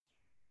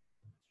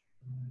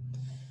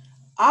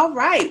All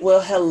right.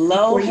 Well,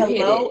 hello, before you hit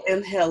hello, it.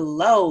 and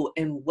hello,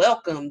 and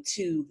welcome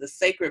to the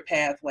Sacred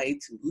Pathway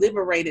to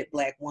Liberated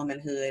Black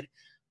Womanhood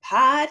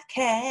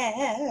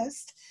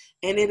podcast.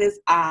 And it is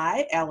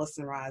I,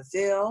 Allison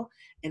Rozelle,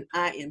 and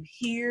I am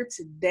here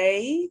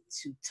today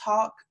to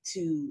talk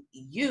to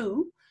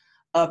you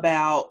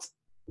about,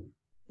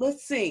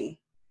 let's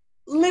see,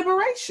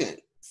 liberation.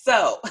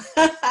 So,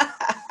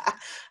 I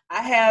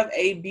have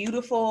a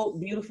beautiful,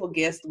 beautiful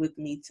guest with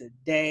me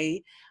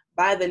today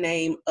by the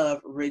name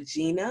of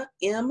Regina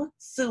M.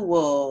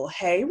 Sewell.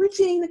 Hey,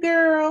 Regina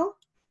girl.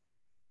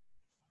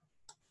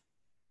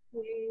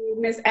 Hey,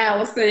 Miss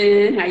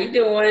Allison, how you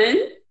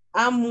doing?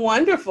 I'm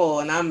wonderful,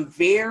 and I'm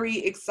very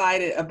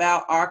excited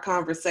about our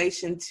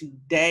conversation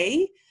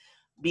today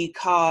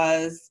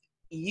because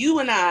you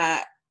and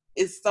I,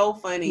 it's so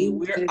funny. Me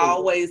We're too.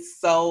 always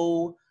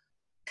so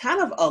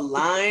kind of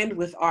aligned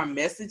with our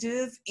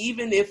messages.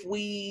 Even if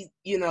we,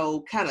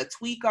 kind of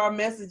tweak our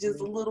messages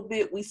a little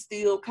bit, we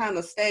still kind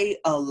of stay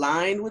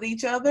aligned with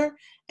each other.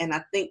 And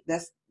I think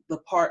that's the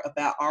part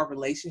about our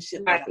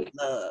relationship that Right.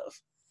 I love.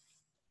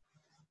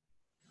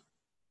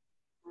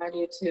 I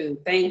do too.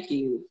 Thank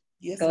you.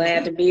 Yes, Glad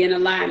ma'am. to be in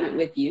alignment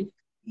with you.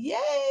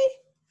 Yay.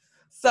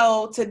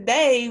 So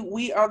today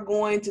we are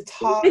going to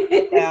talk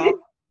about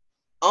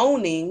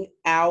owning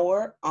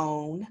our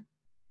own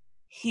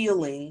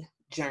healing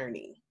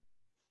journey.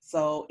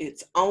 So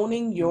it's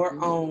owning your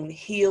Mhm. own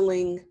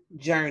healing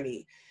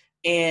journey.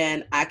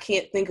 And I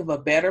can't think of a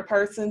better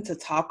person to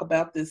talk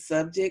about this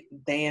subject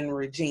than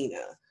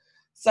Regina.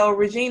 So,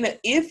 Regina,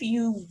 if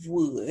you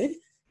would,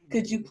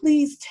 could you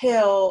please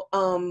tell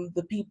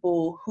the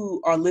people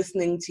who are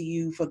listening to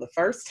you for the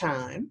first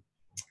time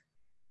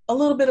a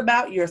little bit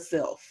about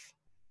yourself,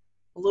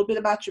 a little bit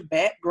about your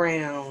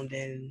background,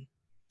 and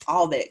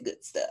all that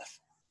good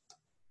stuff?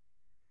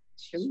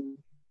 Sure.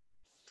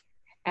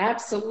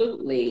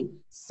 Absolutely.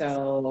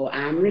 So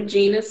I'm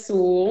Regina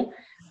Sewell,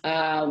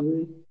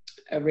 um,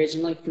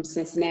 originally from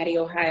Cincinnati,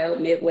 Ohio,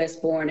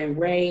 Midwest born and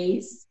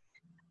raised,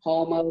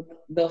 home of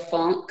the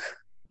funk,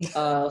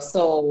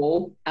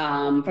 soul,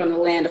 from the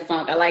land of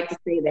funk. I like to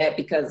say that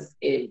because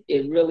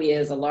it really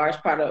is a large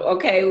part of,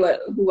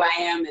 who I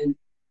am and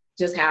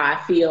just how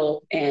I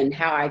feel and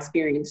how I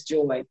experience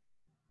joy.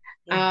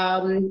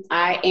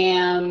 I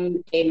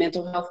am a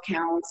mental health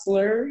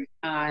counselor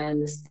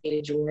in the state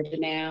of Georgia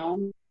now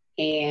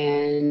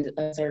and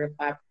a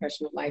certified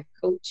professional life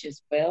coach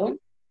as well.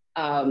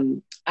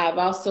 I've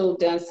also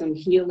done some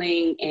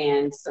healing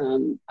and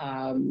some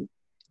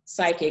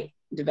psychic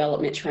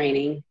development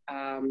training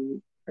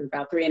for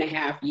about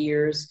 3.5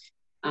 years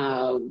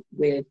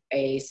with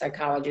a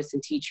psychologist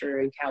and teacher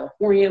in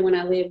California when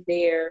I lived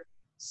there.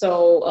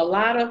 So a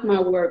lot of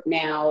my work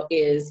now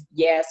is,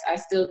 yes, I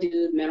still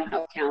do mental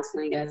health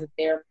counseling as a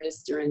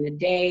therapist during the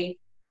day,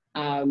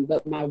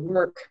 but my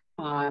work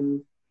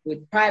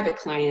with private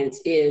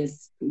clients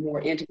is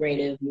more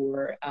integrative,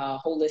 more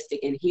holistic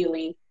and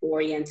healing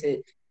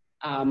oriented.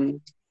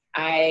 Um,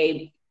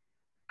 I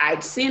I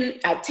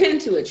tend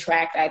to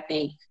attract, I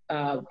think,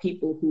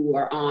 people who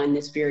are on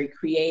this very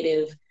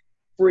creative,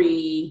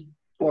 free,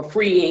 or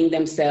freeing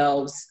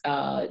themselves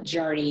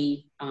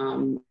journey.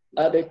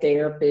 Other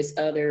therapists,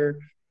 other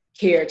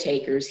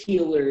caretakers,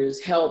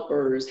 healers,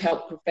 helpers,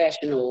 help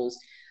professionals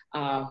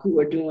who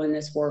are doing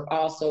this work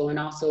also, and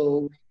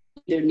also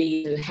either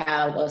need to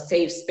have a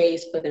safe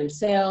space for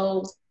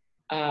themselves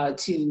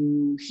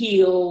to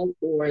heal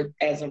or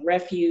as a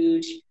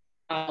refuge,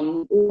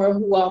 or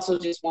who also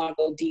just want to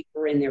go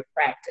deeper in their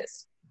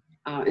practice.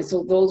 And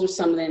so those are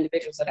some of the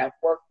individuals that I've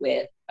worked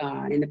with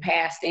in the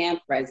past and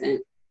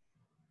present.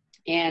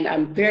 And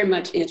I'm very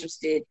much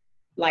interested,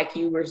 like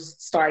you were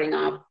starting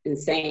off and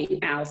saying,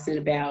 Allison,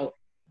 about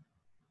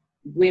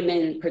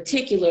women,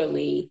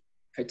 particularly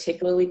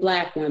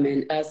Black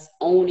women, us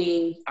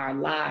owning our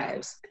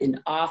lives and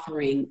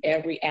authoring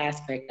every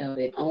aspect of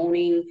it,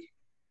 owning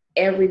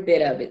every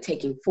bit of it,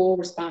 taking full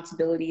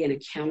responsibility and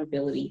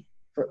accountability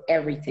for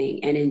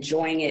everything and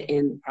enjoying it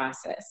in the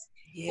process.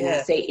 And I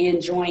Yeah. say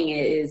enjoying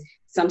it is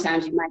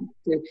sometimes you might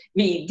have to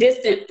be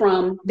distant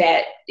from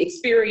that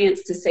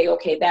experience to say,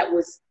 okay, that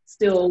was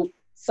still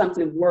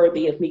something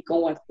worthy of me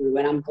going through.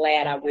 And I'm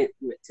glad I went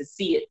through it to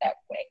see it that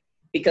way.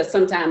 Because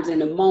sometimes in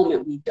the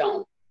moment we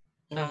don't.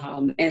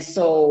 And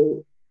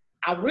so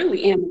I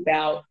really am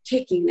about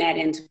kicking that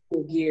into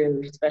full gear,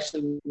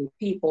 especially with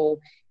people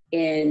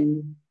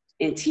in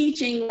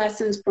teaching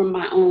lessons from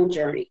my own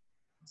journey.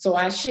 So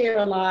I share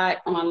a lot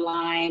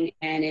online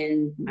and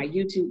in my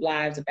YouTube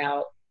lives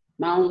about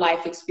my own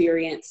life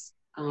experience,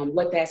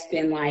 what that's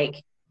been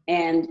like.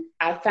 And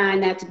I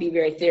find that to be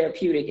very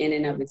therapeutic in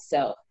and of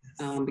itself,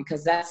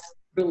 because that's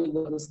really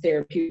what was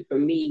therapeutic for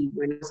me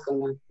when I was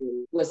going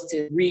through, was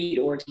to read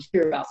or to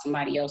hear about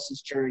somebody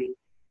else's journey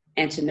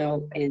and to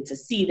know and to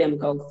see them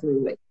go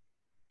through it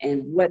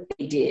and what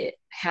they did,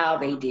 how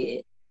they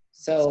did.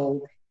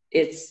 So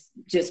it's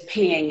just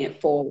paying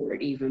it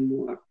forward even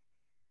more.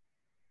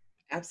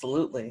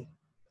 Absolutely.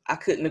 I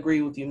couldn't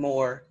agree with you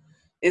more.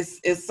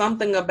 It's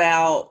something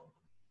about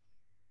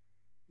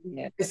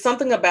Yeah. it's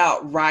something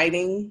about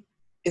writing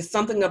it's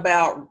something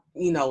about,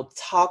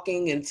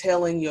 talking and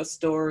telling your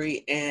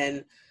story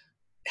and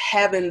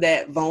having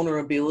that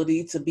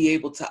vulnerability to be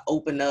able to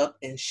open up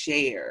and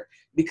share,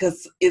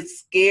 because it's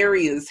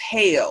scary as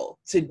hell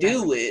to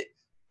do it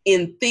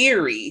in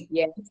theory.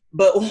 Yes.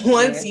 But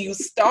once you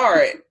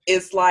start,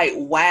 it's like,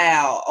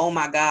 wow, oh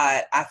my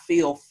God, I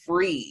feel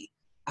free.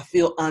 I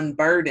feel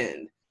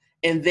unburdened.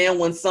 And then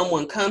when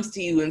someone comes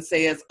to you and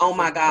says, oh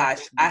my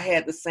gosh, I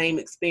had the same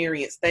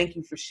experience, thank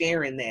you for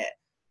sharing that,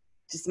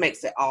 just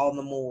makes it all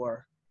the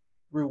more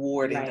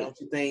rewarding, don't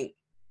you think?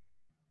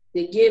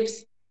 It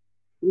gives,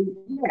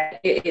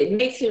 it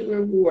makes it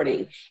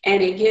rewarding,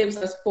 and it gives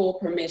us full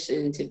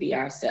permission to be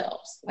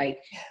ourselves. Like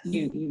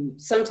you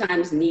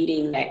sometimes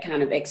needing that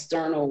kind of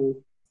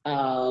external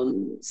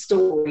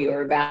story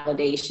or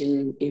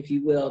validation, if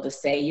you will, to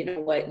say, you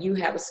know what, you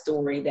have a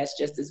story that's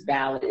just as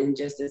valid and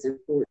just as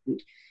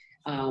important,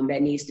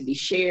 that needs to be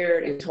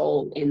shared and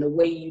told, and the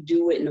way you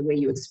do it and the way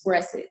you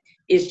express it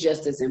is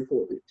just as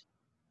important.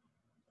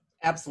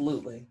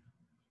 Absolutely.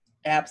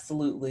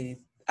 Absolutely.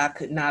 I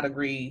could not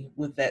agree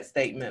with that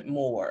statement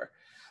more.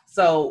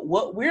 So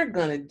what we're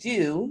going to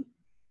do,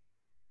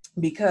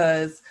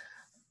 because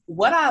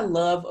what I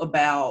love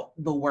about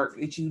the work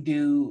that you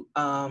do,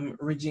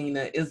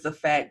 Regina, is the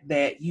fact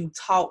that you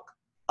talk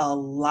a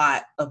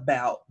lot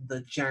about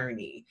the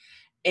journey.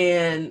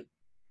 And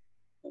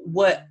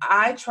what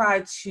I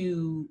try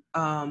to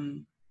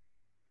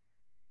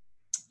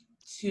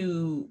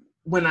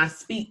when I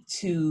speak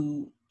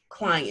to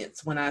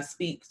clients, when I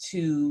speak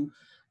to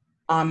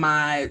on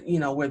my,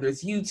 whether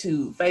it's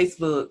YouTube,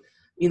 Facebook,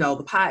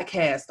 the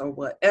podcast or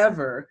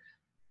whatever,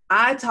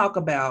 I talk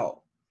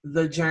about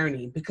the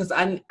journey, because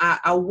I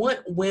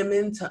want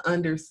women to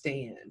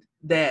understand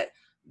that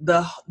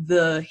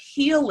the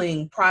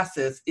healing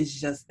process is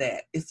just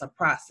that. It's a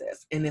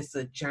process and it's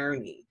a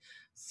journey.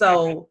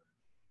 So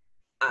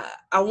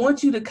I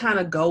want you to kind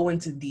of go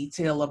into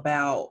detail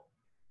about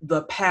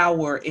the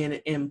power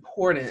and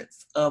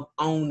importance of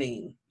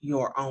owning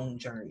your own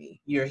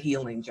journey, your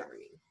healing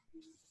journey.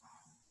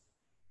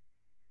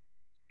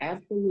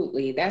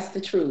 Absolutely. That's the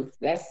truth.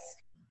 That's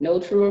no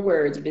truer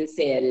words have been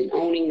said, and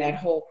owning that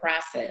whole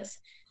process.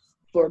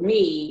 For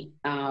me,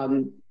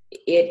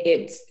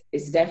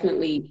 it's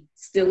definitely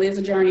still is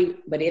a journey,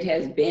 but it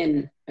has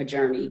been a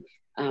journey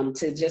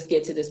to just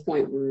get to this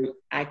point where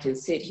I can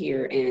sit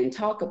here and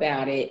talk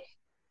about it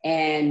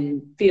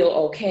and feel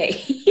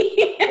okay.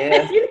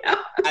 Yes.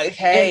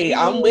 Hey,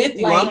 I'm with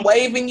you. Like, I'm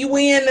waving you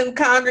in the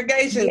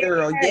congregation,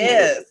 girl.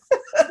 Yes.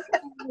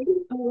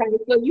 All right,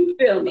 so you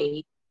feel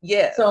me.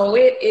 Yes. So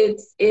it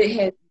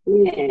has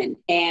been,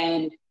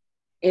 and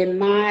in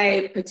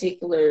my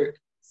particular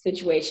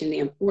situation, the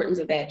importance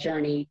of that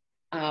journey,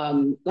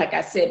 like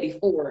I said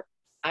before,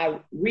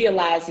 I'm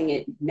realizing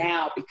it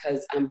now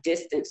because I'm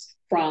distanced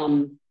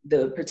from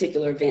the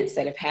particular events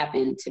that have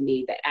happened to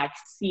me, that I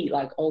see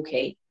like,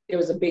 okay, there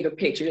was a bigger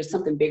picture, there's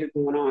something bigger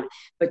going on,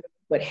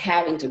 but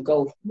having to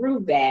go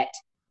through that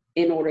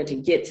in order to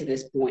get to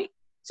this point.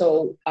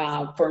 So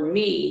for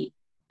me,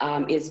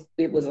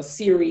 it was a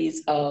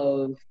series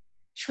of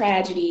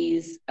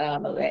tragedies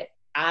that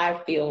I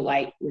feel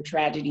like were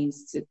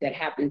tragedies that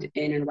happened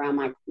in and around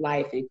my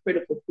life, and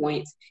critical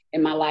points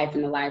in my life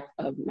and the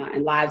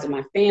lives of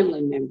my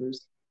family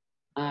members.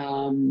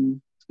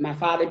 My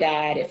father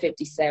died at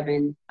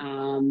 57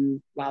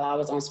 while I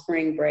was on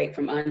spring break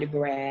from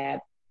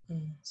undergrad.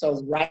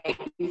 So right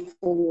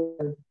before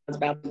I was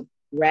about to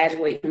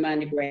graduate from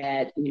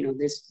undergrad,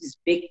 this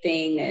big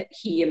thing that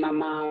he and my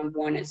mom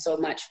wanted so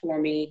much for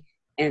me,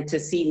 and to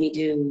see me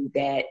do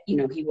that,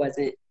 he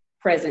wasn't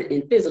present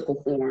in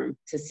physical form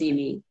to see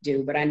me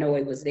do, but I know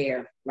it was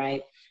there,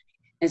 right?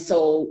 And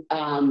so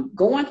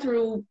going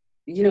through,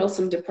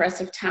 some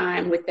depressive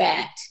time with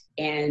that,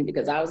 and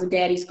because I was a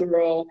daddy's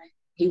girl,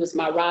 he was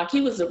my rock.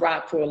 He was a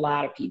rock for a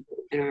lot of people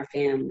in our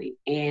family.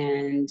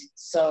 And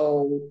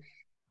so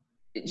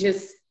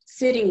just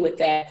sitting with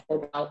that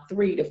for about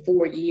 3 to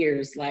 4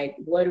 years, like,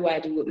 what do I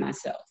do with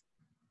myself?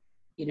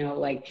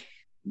 Like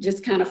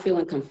just kind of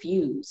feeling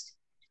confused,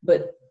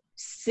 but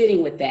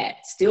sitting with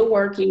that, still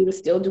working,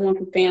 still doing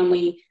for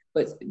family,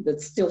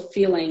 but still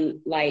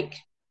feeling like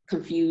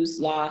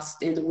confused,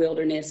 lost in the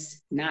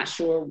wilderness, not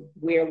sure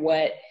where,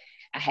 what.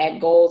 I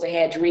had goals, I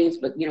had dreams,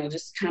 but,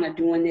 just kind of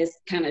doing this,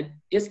 kind of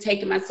just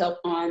taking myself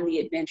on the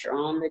adventure,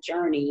 on the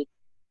journey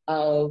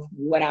of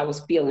what I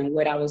was feeling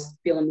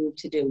moved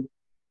to do.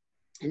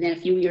 And then a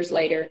few years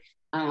later,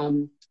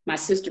 my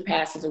sister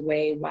passes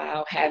away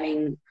while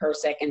having her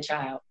second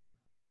child.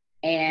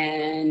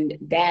 And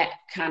that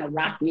kind of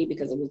rocked me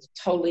because it was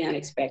totally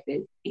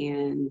unexpected,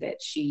 and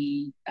that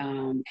she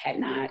had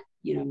not,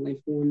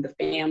 informed the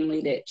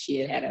family that she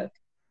had a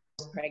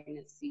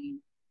pregnancy,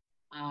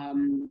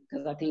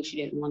 because I think she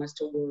didn't want us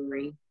to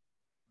worry.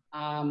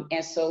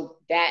 And so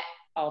that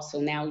also,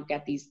 now we've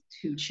got these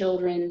 2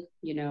 children,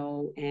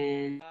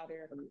 and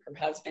father, her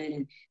husband,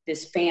 and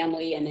this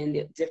family, and then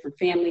the different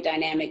family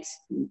dynamics,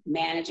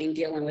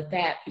 dealing with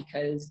that,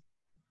 because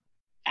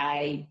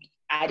I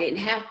I didn't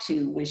have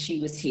to when she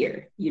was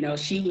here. You know,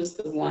 she was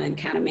the one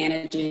kind of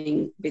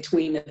managing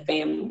between the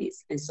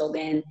families. And so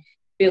then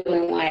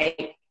feeling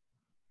like,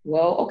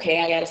 well,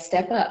 okay, I got to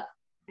step up.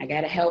 I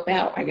got to help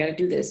out. I got to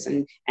do this.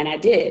 And I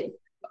did.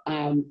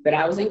 But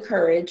I was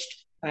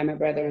encouraged by my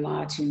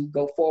brother-in-law to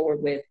go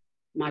forward with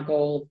my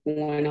goal of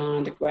going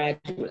on to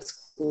graduate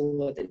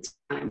school at the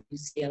time,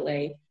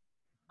 UCLA.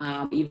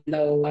 Even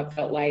though I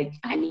felt like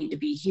I need to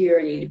be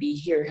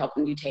here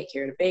helping you take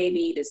care of the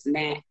baby, this and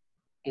that.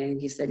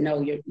 And he said,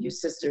 no, your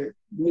sister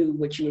knew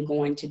what you were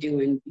going to do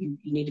and you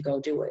need to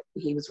go do it.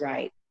 And he was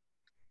right.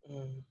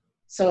 Mm.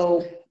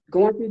 So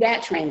going through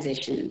that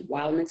transition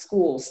while I'm in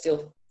school,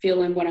 still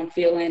feeling what I'm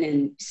feeling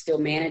and still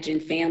managing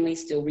family,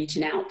 still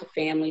reaching out to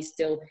family,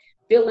 still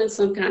feeling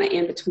some kind of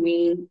in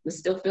between, but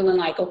still feeling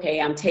like,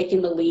 okay, I'm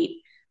taking the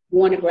leap,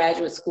 going to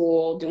graduate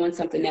school, doing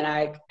something that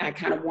I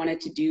kind of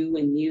wanted to do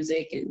in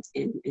music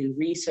and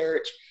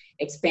research,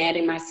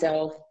 expanding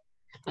myself.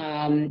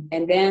 And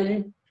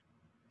then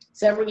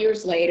several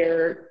years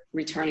later,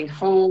 returning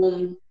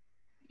home,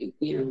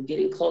 you know,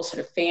 getting closer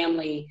to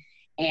family.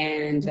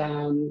 And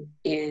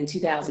in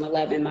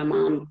 2011, my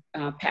mom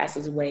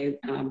passes away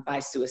by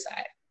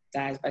suicide,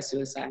 dies by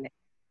suicide.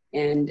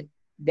 And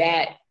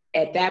that,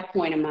 at that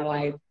point in my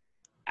life,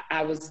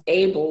 I was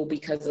able,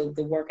 because of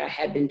the work I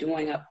had been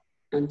doing up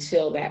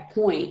until that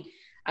point,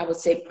 I would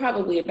say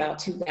probably about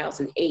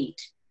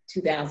 2008,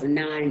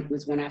 2009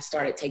 was when I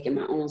started taking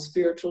my own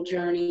spiritual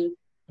journey.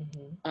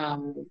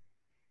 Mm-hmm.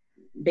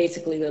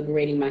 Basically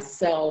liberating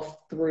myself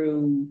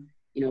through,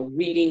 you know,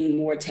 reading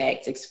more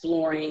texts,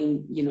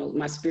 exploring, you know,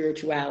 my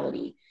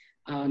spirituality,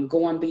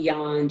 going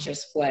beyond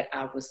just what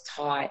I was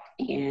taught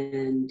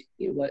and,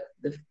 you know, what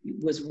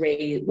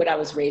I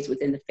was raised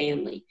within the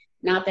family.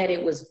 Not that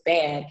it was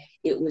bad,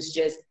 it was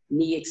just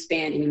me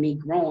expanding and me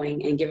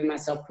growing and giving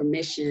myself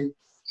permission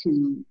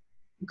to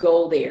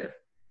go there.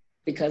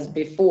 Because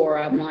before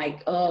I'm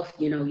like, oh,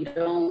 you know, you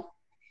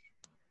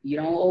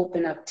don't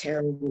open up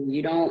terrible.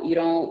 You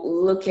don't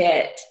look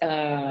at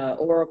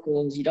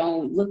oracles. You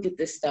don't look at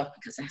this stuff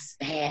because that's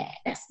bad.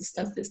 That's the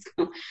stuff that's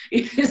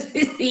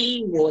it's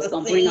evil. It's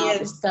gonna bring all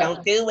this stuff.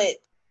 Don't do it.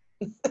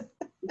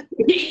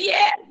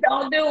 Yeah,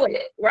 don't do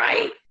it.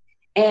 Right.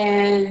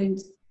 And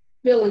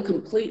feeling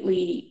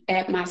completely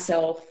at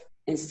myself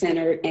and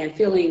centered, and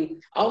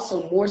feeling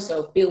also more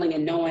so feeling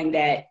and knowing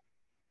that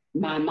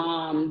my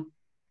mom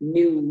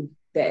knew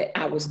that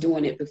I was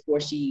doing it before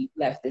she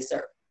left this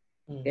earth.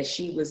 That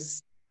she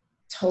was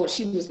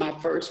my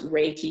first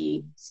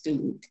Reiki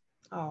student.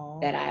 Aww.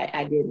 That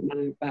I did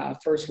my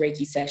first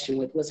Reiki session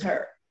with was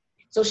her.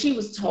 So she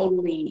was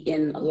totally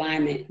in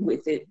alignment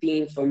with it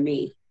being for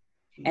me.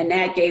 And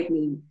that gave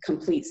me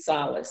complete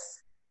solace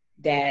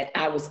that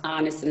I was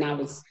honest and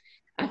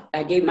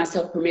I gave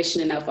myself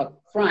permission enough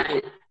up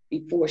front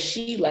before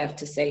she left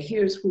to say,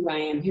 here's who I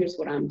am, here's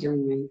what I'm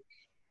doing.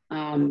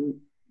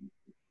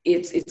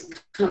 It's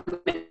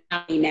coming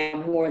out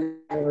now more than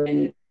ever,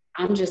 and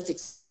I'm just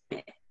excited.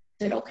 I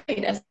said, okay,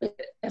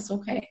 that's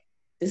okay.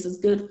 This is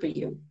good for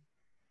you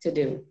to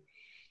do.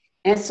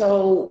 And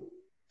so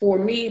for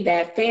me,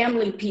 that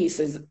family piece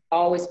has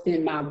always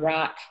been my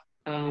rock.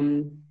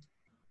 I'm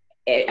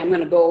going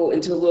to go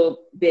into a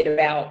little bit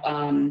about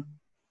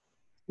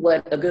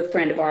what a good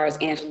friend of ours,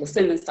 Angela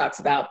Simmons, talks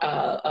about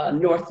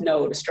North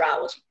Node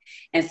astrology.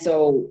 And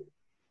so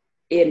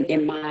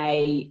in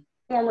my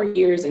former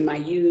years, in my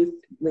youth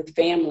with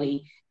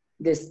family,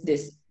 this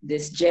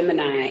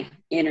Gemini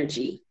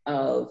energy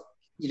of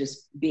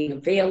just being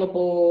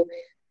available,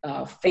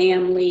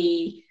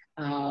 family,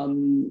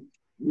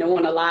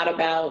 knowing a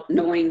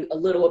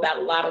little about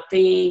a lot of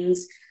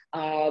things.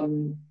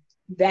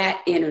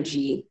 That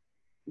energy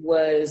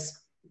was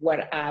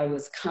what I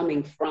was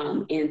coming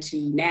from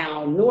into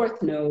now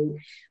North Node,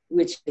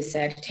 which is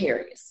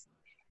Sagittarius.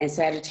 And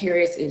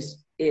Sagittarius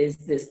is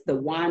the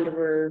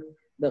wanderer,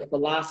 the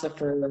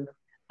philosopher,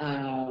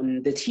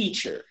 the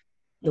teacher,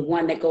 the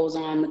one that goes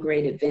on the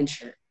great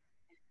adventure.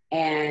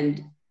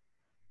 And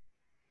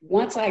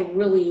once I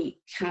really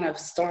kind of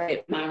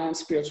started my own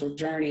spiritual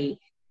journey,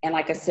 and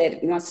like I said,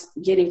 once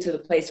getting to the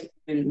place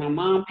when my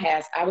mom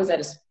passed, I was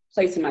at a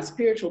place in my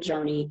spiritual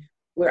journey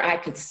where I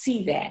could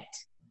see that,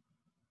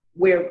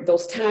 where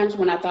those times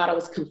when I thought I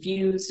was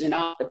confused and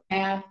off the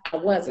path, I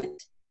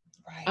wasn't.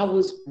 Right. I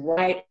was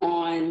right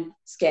on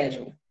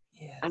schedule.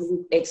 Yes. I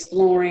was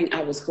exploring,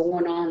 I was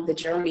going on the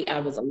journey, I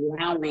was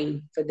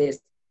allowing for this.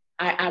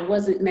 I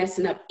wasn't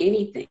messing up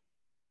anything,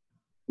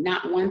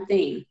 not one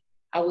thing.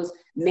 I was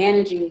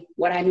managing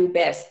what I knew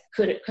best.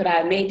 Could I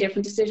have made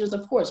different decisions?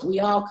 Of course, we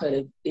all could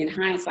have, in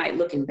hindsight,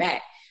 looking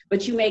back.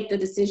 But you make the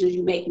decisions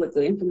you make with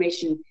the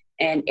information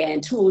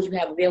and tools you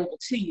have available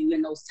to you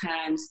in those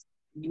times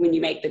when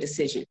you make the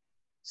decision.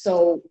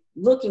 So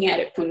looking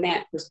at it from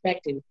that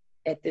perspective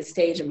at this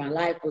stage of my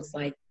life was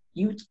like,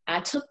 I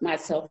took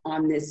myself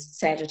on this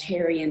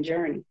Sagittarian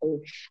journey.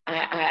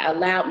 I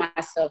allowed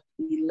myself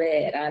to be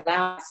led. I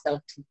allowed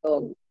myself to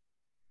go.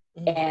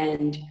 Mm-hmm.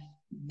 And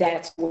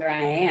that's where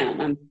I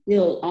am. I'm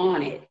still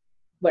on it.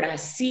 But I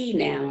see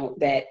now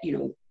that,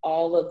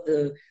 all of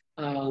the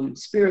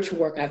spiritual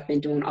work I've been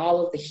doing,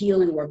 all of the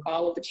healing work,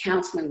 all of the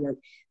counseling work.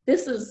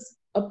 This is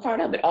a part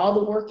of it. All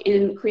the work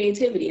in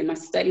creativity in my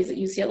studies at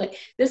UCLA,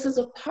 this is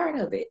a part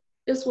of it.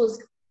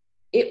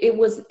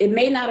 It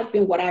may not have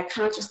been what I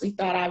consciously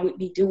thought I would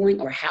be doing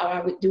or how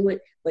I would do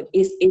it, but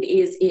it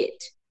is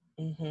it.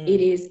 Mm-hmm. It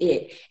is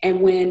it.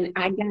 And when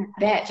I got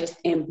that, just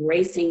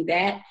embracing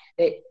that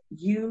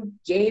you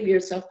gave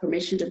yourself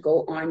permission to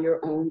go on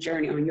your own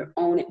journey, on your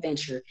own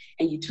adventure,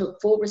 and you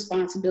took full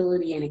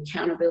responsibility and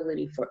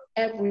accountability for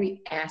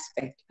every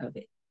aspect of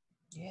it.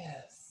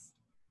 Yes.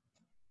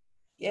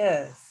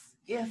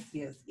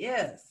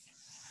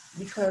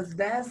 Because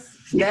that's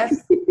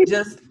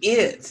just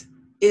it.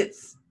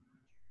 It's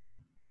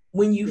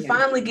when you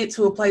finally get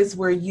to a place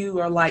where you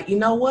are like, you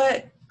know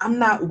what? I'm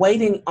not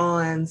waiting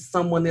on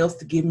someone else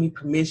to give me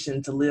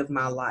permission to live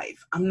my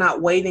life. I'm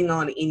not waiting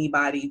on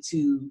anybody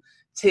to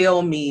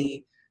tell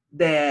me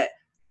that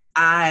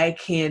I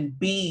can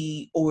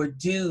be or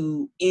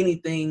do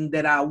anything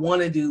that I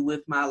want to do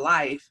with my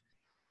life.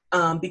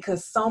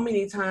 Because so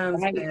many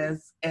times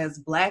as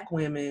Black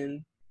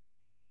women,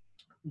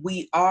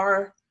 we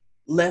are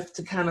left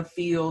to kind of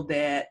feel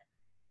that,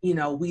 you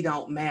know, we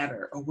don't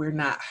matter or we're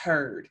not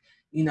heard.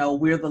 You know,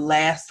 we're the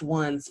last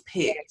ones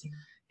picked,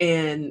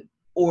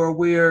 or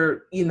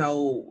we're, you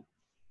know,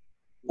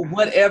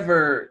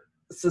 whatever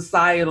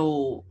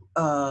societal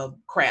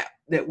crap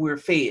that we're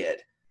fed.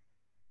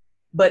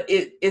 But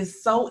it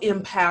is so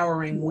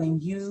empowering when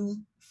you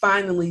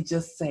finally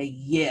just say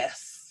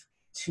yes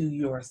to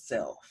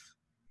yourself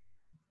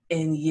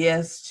and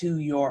yes to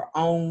your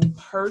own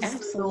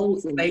personal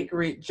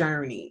sacred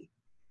journey.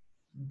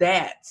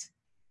 That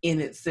in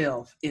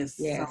itself is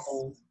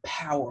so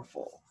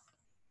powerful.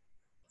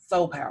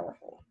 So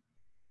powerful.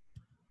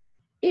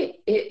 It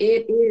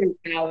is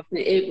powerful.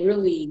 It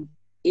really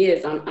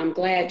is. I'm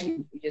glad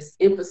you just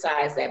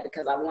emphasized that,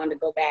 because I wanted to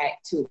go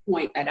back to a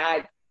point that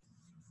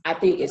I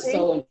think is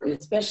so important,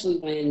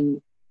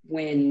 especially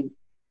when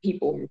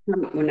people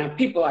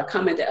are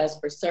coming to us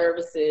for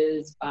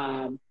services,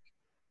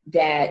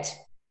 that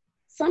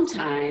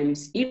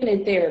sometimes, even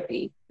in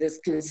therapy, this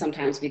can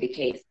sometimes be the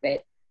case,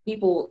 that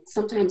people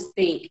sometimes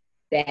think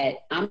that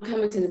I'm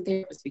coming to the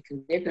therapist because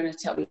they're going to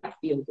tell me I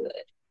feel good.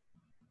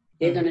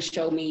 They're going to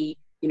show me,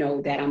 you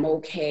know, that I'm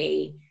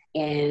okay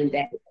and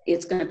that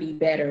it's going to be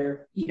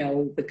better, you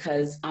know,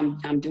 because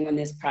I'm doing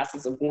this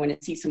process of going to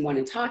see someone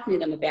and talking to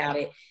them about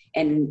it.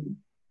 And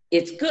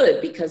it's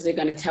good because they're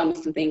going to tell me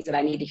some things that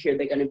I need to hear.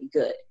 They're going to be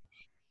good.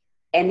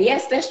 And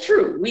yes, that's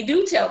true. We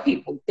do tell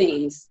people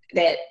things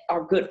that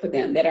are good for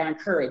them, that are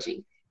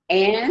encouraging.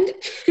 And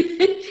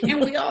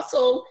we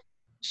also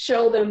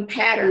show them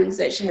patterns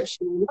that have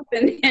shown up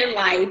in their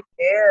life,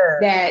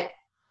 that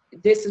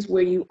this is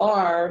where you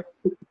are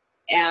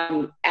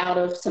out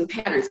of some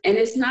patterns. And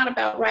it's not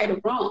about right or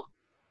wrong.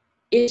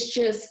 It's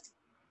just,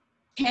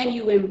 can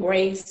you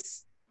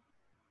embrace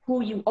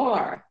who you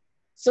are?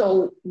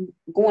 So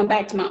going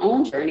back to my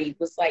own journey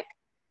was like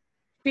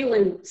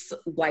feeling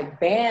like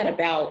bad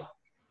about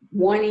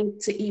wanting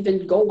to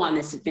even go on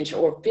this adventure,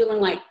 or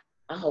feeling like,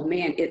 oh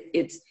man,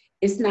 it's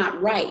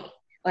not right.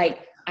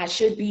 Like, I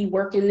should be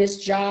working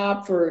this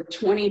job for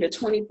 20 to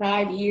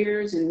 25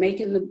 years and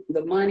making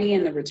the money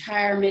and the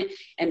retirement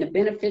and the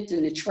benefits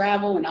and the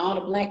travel and all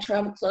the Black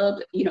travel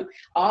clubs, you know,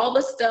 all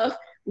the stuff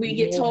we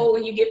get told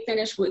when you get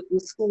finished with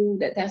school,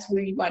 that's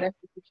where you that's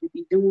what you should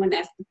be doing.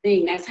 That's the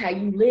thing. That's how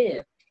you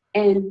live.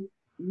 And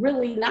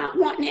really not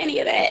wanting any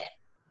of that.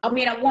 I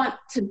mean, I want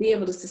to be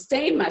able to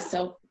sustain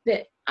myself,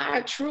 that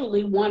I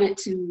truly wanted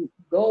to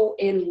go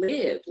and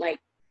live. Like,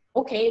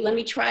 okay, let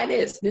me try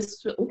this.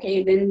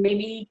 Okay, then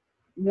maybe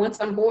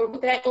once I'm bored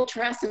with that, go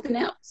try something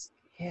else.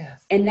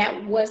 Yes. And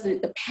that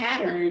wasn't the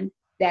pattern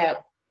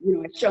that, you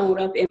know, showed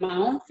up in my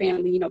own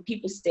family. You know,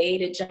 people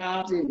stayed at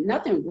jobs and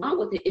nothing wrong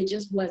with it. It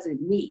just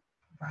wasn't me.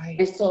 Right.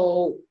 And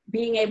so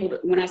being able to,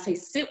 when I say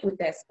sit with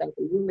that stuff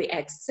and really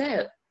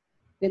accept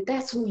that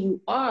that's who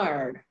you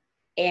are,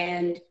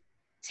 and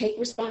take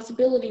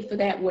responsibility for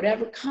that,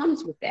 whatever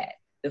comes with that,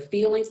 the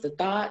feelings, the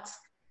thoughts,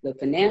 the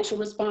financial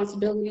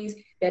responsibilities,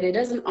 that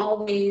it's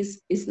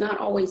not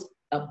always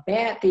a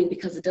bad thing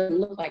because it doesn't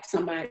look like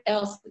somebody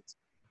else's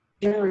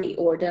journey,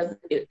 or does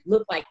it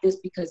look like this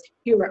because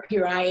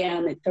here I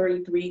am at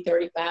 33,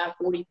 35,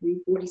 43,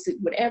 46,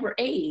 whatever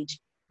age,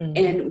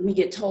 and we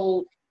get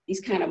told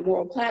these kind of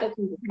moral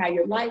platitudes of how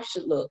your life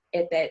should look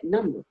at that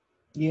number.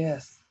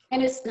 Yes.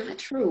 And it's not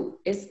true.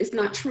 It's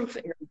not true for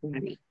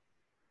everybody.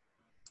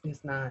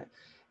 It's not.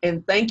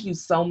 And thank you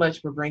so much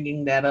for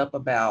bringing that up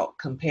about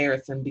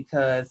comparison,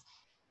 because,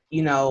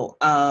 you know,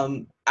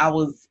 I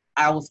was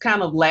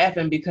kind of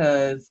laughing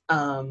because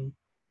I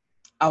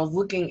was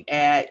looking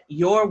at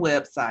your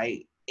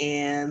website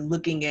and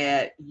looking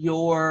at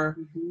your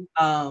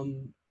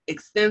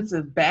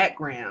extensive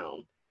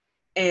background.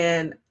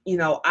 And, you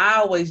know, I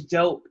always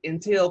joke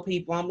and tell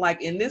people, I'm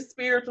like, in this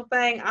spiritual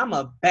thing, I'm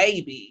a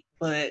baby.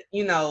 But,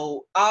 you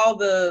know, all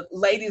the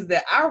ladies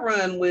that I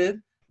run with,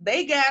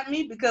 they got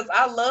me because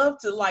I love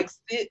to like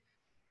sit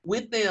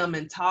with them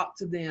and talk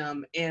to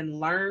them and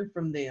learn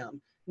from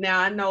them. Now,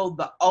 I know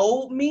the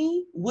old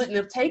me wouldn't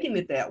have taken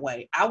it that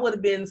way. I would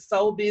have been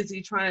so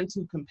busy trying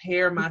to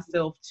compare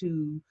myself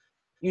to,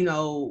 you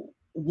know,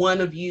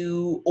 one of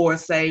you, or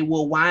say,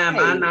 well, why am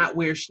I not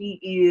where she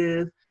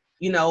is,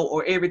 you know,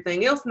 or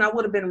everything else. And I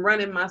would have been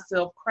running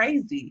myself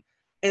crazy.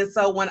 And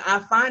so when I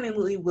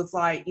finally was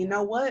like, you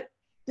know what,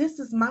 this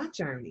is my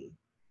journey.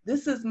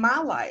 This is my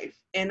life.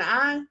 And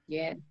I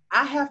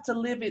have to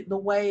live it the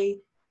way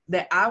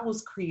that I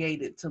was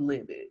created to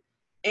live it.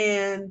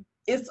 And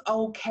it's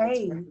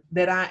okay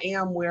that I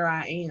am where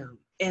I am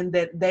and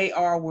that they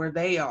are where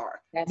they are,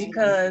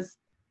 because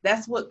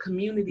that's what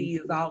community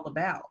is all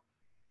about.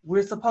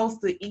 We're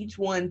supposed to each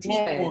one teach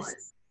one.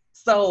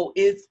 So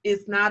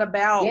it's not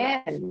about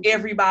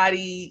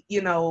everybody,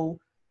 you know,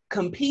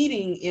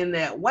 competing in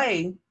that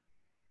way.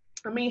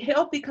 I mean,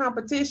 healthy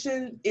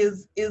competition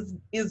is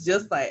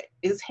just like,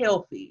 it's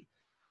healthy.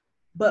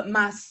 But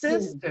my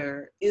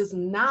sister is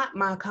not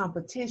my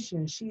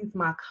competition. She's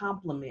my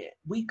complement.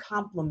 We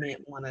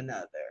complement one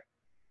another.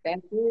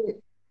 That's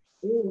it.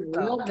 Ooh,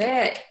 I love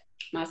that.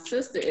 My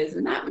sister is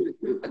not my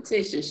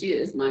competition. She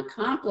is my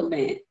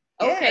complement.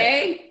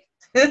 Okay.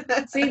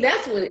 See,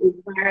 that's what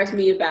inspires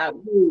me about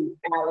you,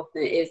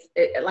 Allison.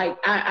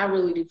 I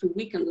really do.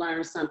 We can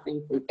learn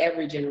something from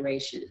every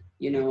generation.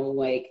 You know,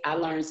 like I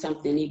learned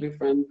something even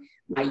from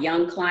my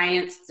young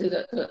clients to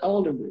the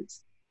older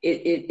ones.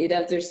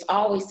 There's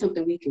always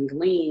something we can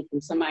glean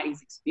from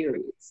somebody's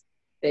experience.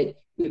 That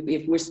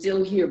if we're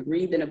still here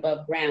breathing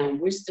above ground,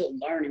 we're still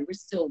learning, we're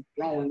still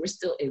growing, we're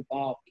still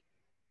evolving.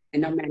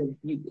 And no matter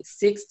you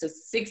 6 to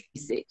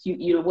 66,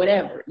 you know,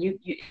 whatever,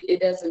 it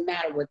doesn't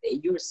matter what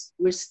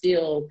we're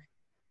still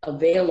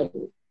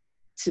available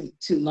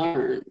to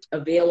learn,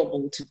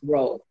 available to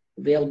grow,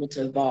 available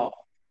to evolve.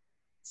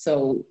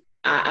 So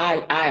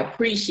I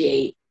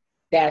appreciate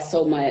that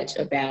so much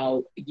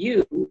about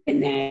you,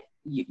 and that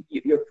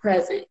you're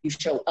present, you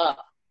show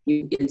up,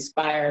 you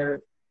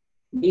inspire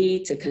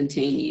me to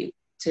continue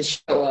to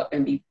show up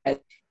and be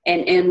present.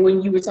 And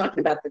when you were talking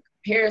about the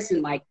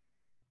comparison, like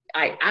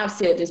I've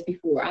said this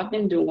before, I've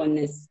been doing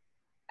this.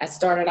 I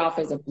started off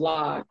as a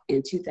blog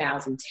in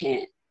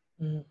 2010,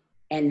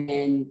 and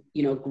then,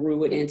 you know,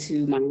 grew it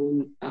into my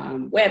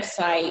own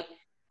website,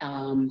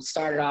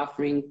 started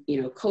offering,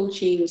 you know,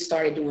 coaching,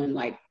 started doing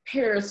like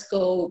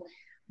Periscope,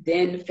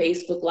 then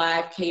Facebook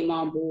Live came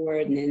on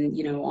board, and then,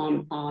 you know,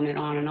 on and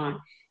on and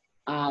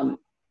on.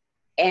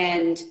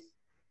 And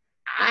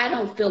I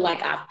don't feel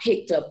like I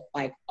picked up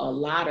like a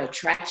lot of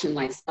traction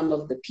like some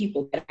of the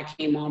people that I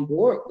came on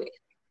board with.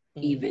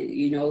 Even,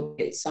 you know,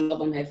 some of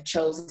them have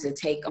chosen to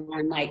take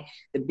on like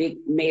the big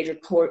major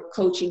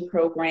coaching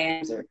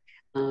programs, or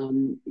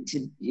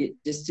to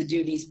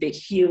do these big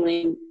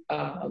healing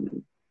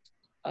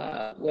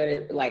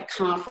like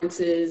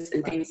conferences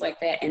and things like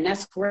that, and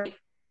that's great.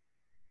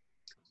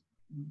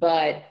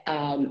 But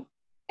and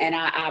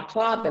I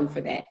applaud them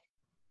for that.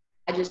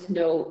 I just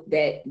know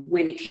that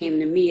when it came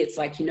to me, it's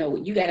like, you know,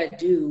 you got to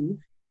do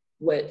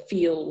what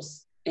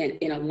feels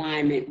in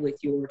alignment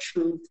with your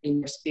truth and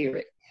your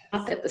spirit.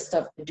 Not that the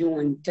stuff you're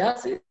doing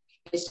doesn't.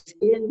 It's just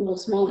in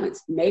those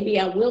moments, maybe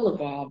I will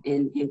evolve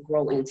and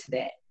grow into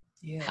that.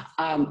 Yeah.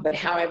 But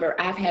however,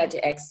 I've had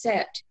to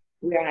accept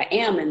where I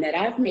am, and that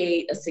I've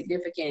made a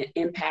significant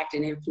impact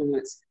and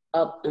influence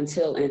up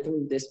until and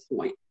through this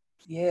point.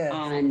 Yeah.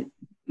 On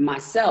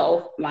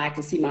myself, I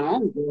can see my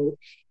own growth.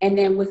 And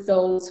then with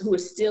those who are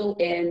still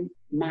in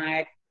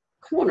my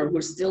corner, who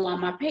are still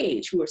on my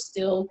page, who are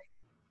still,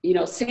 you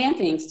know, saying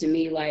things to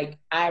me like,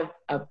 I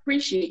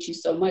appreciate you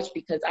so much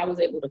because I was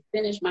able to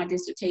finish my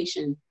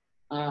dissertation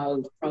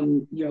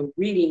from, you know,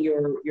 reading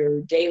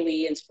your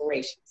daily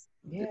inspirations.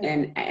 Yeah.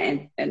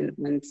 And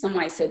when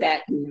somebody said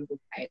that, you know,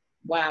 like,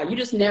 wow, you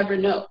just never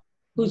know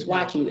who's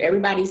watching you.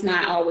 Everybody's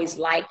not always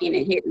liking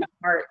and hitting the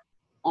heart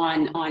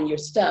on your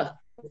stuff.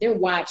 They're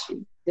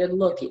watching, they're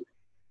looking,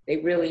 they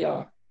really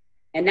are.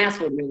 And that's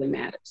what really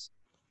matters.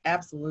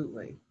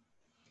 Absolutely.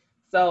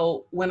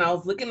 So when I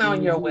was looking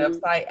on your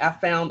website, I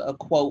found a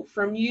quote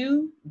from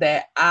you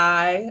that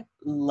I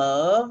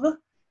love.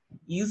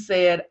 You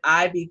said,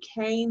 I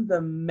became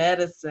the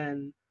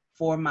medicine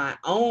for my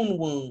own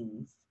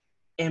wounds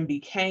and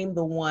became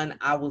the one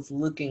I was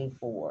looking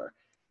for.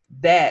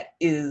 That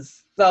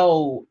is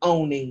so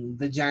owning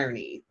the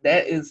journey.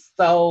 That is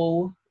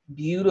so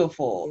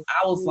beautiful.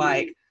 I was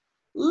like,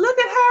 look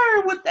at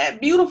her with that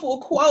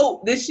beautiful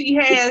quote that she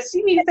has.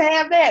 She needs to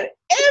have that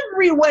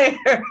everywhere,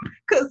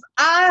 because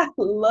I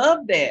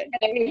love that,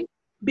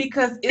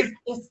 because it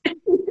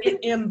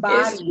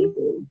embodies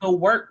the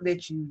work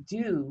that you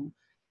do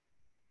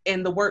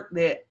and the work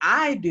that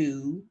I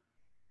do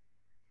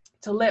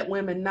to let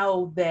women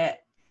know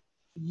that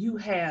you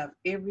have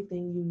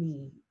everything you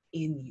need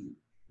in you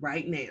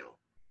right now.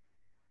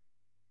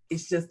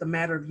 It's just a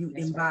matter of you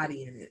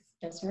embodying it.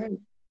 That's right.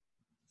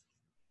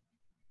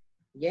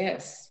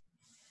 Yes.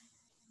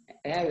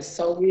 That is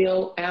so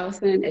real,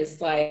 Allison.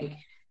 It's like,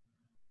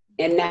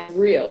 and that's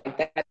real.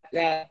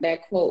 That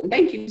quote.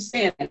 Thank you for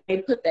saying that. They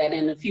put that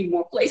in a few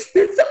more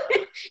places.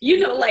 You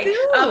know, like,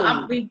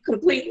 I'll be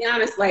completely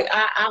honest. Like,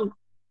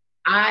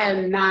 I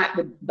am not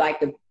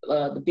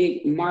the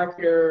big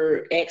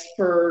marketer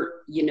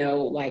expert,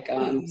 like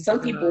some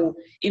people,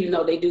 even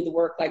though they do the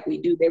work like we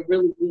do, they're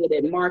really good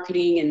at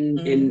marketing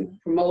and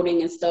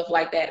promoting and stuff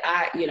like that.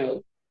 I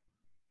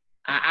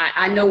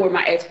know where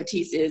my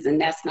expertise is,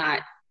 and that's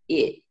not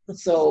it.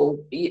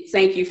 So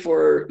thank you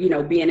for,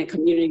 being in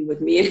community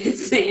with me and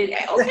saying,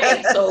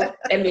 okay, so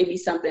that may be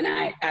something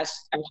I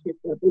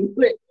should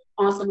put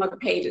on some other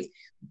pages.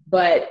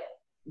 But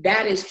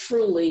that is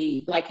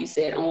truly, like you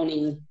said,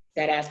 owning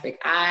that aspect.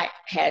 I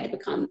had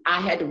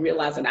to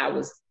realize that I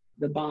was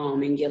the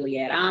balm in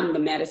Gilead. I'm the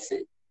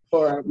medicine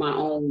for my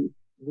own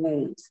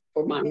wounds,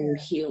 for my own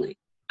healing.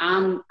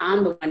 I'm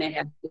the one that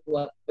has to go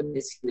up for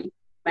this healing.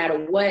 No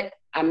matter what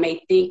I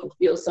may think or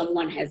feel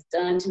someone has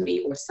done to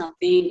me or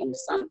something, or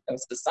some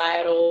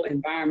societal,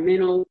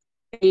 environmental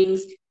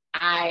things,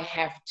 I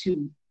have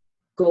to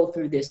go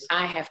through this.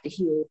 I have to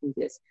heal through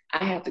this.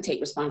 I have to take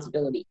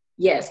responsibility.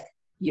 Yes,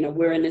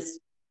 we're in this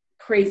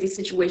crazy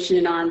situation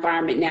in our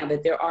environment now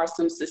that there are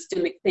some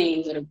systemic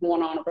things that are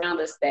going on around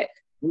us that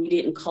we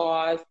didn't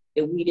cause,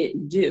 that we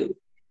didn't do.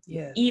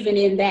 Yes. Even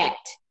in that,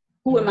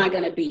 who am I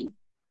going to be?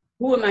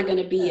 Who am I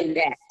going to be in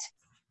that?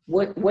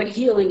 What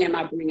healing am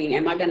I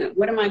bringing?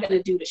 What am I going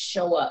to do to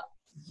show up?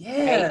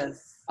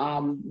 Yes.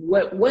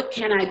 Right? What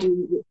can I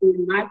do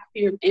in my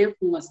sphere of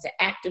influence to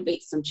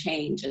activate some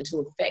change and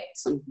to affect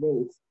some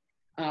growth?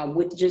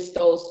 With just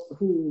those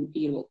who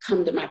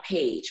come to my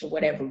page or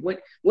whatever.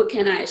 What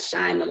can I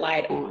shine the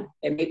light on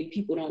that maybe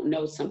people don't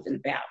know something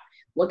about?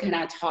 What can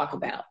I talk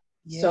about?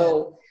 Yeah.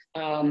 So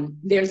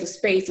there's a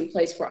space and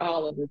place for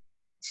all of us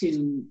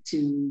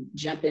to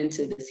jump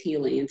into this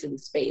healing, into the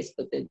space.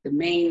 But the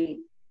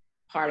main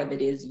part of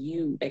it is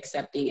you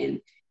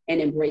accepting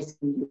and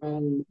embracing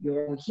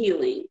your own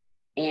healing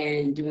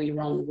and doing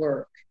your own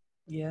work.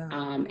 Yeah.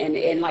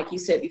 And like you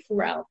said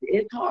before, Alice,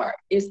 it's hard.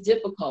 It's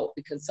difficult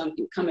because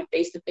something coming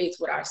face to face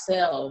with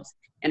ourselves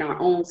and our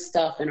own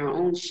stuff and our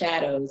own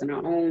shadows and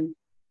our own,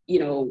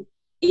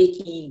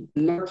 icky,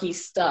 murky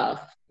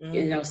stuff.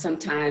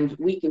 Sometimes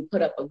we can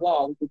put up a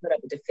wall, we can put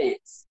up a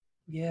defense.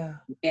 Yeah.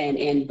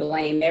 And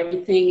blame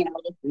everything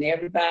else and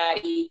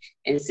everybody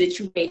and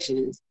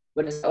situations.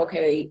 But it's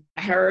okay,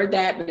 I heard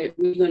that, but what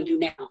are you going to do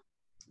now?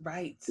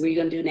 Right. What are you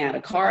going to do now? The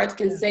cards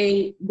can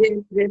say this,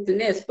 and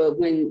this, but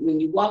when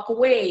you walk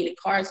away, the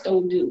cards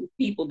don't do.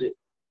 People do.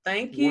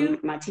 Thank you.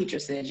 My teacher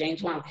said,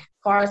 James Wan,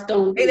 cards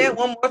don't do. Say that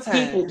one more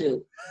time. People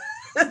do.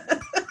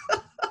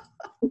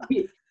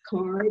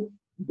 Cards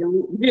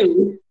don't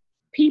do.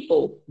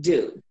 People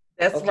do.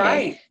 That's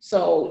right.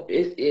 So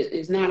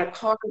it's not a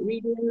card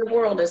reader in the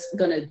world that's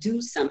going to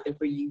do something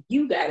for you.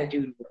 You got to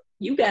do the work.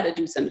 You got to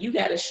do something. You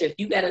got to shift.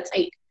 You got to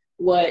take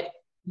what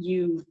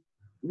you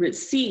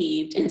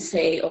received and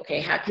say,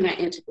 okay, how can I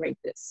integrate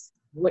this?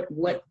 What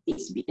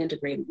needs to be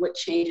integrated? What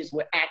changes,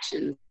 what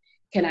actions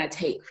can I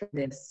take for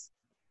this?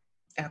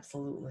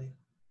 Absolutely.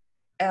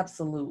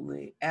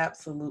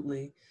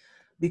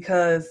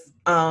 Because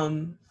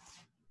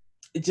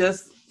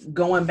just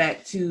going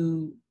back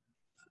to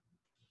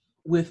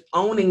with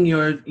owning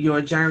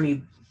your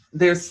journey,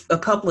 there's a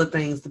couple of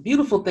things. The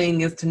beautiful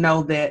thing is to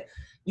know that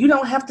you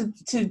don't have to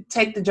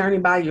take the journey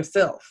by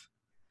yourself.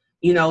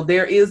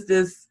 There is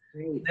this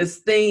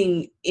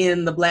thing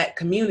in the Black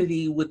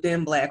community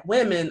within Black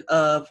women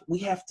of we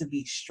have to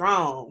be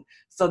strong.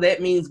 So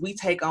that means we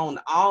take on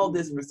all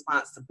this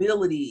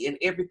responsibility and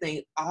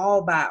everything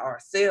all by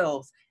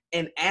ourselves,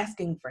 and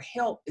asking for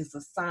help is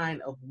a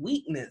sign of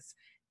weakness.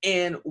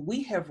 And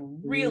we have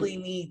really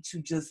need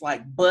to just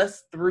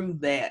bust through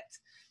that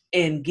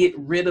and get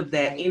rid of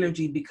that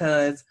energy,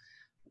 because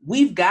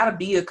we've got to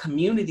be a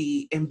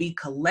community and be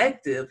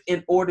collective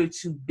in order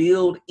to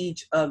build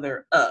each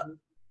other up.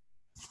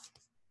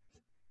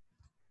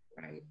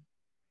 Right.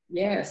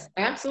 Yes,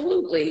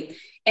 absolutely.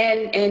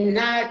 And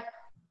not,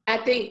 I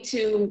think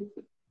too,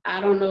 I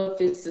don't know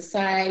if it's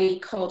society,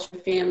 culture,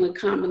 family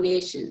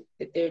combination,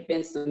 that there have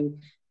been some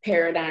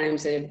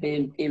paradigms that have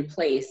been in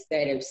place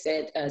that have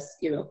said us,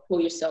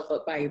 pull yourself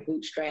up by your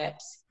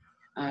bootstraps,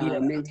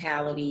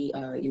 mentality,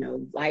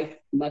 life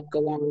must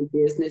go on,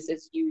 business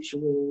as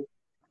usual,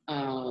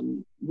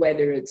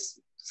 whether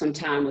it's some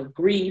time of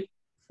grief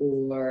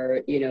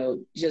or,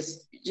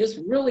 just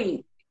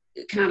really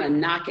kind of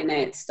knocking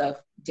that stuff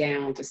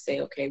down to say,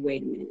 okay,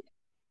 wait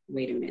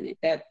a minute.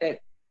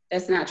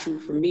 That's not true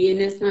for me, and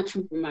that's not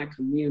true for my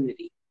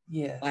community.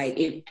 Yeah.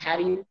 How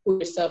do you pull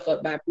yourself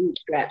up by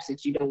bootstraps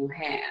that you don't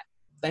have?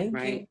 Thank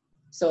you.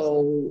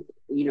 So,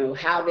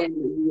 how then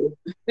do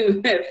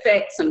you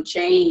affect some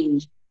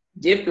change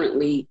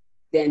differently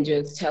than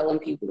just telling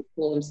people to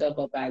pull themselves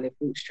up by their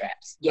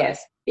bootstraps?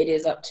 Yes, it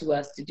is up to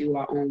us to do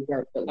our own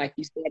work. But like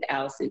you said,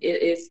 Allison,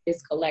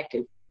 it's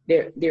collective.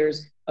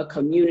 There's a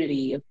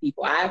community of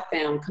people. I've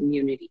found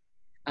community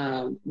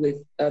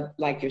with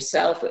like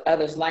yourself, with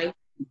others like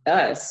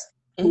us,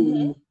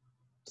 who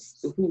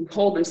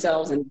hold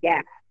themselves in a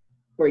gap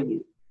for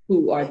you,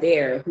 who are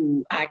there,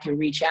 who I can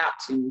reach out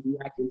to, who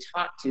I can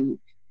talk to,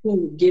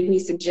 who give me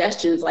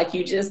suggestions like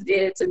you just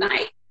did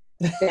tonight.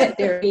 That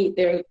there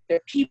are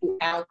people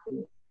out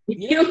there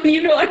Yeah.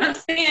 You know what I'm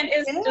saying?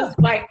 It's Yeah. just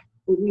like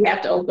we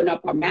have to open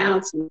up our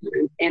mouths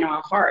and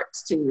our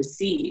hearts to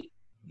receive,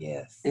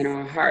 Yes. and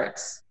our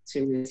hearts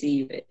to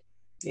receive it.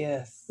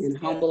 Yes. And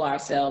humble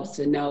ourselves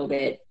to know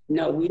that,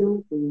 no, we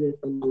don't do this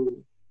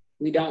alone.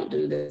 We don't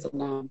do this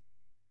alone.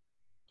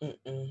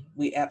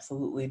 We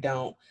absolutely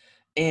don't.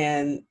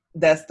 And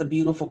that's the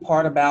beautiful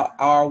part about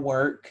our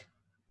work,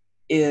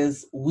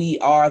 is we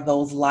are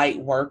those light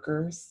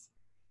workers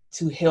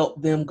to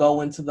help them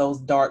go into those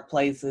dark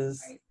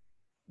places, Right.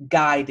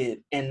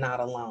 guided and not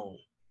alone.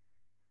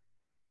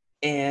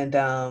 And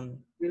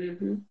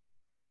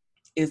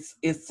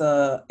it's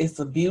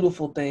a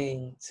beautiful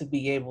thing to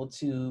be able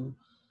to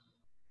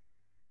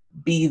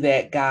be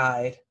that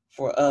guide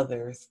for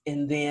others,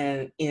 and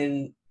then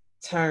in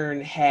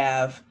turn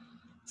have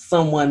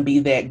someone be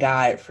that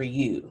guide for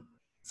you.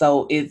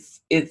 So it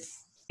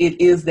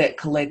is that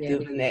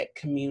collective and that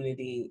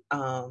community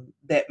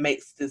that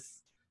makes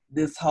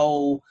this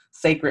whole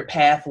sacred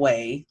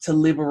pathway to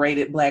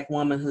liberated Black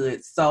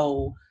womanhood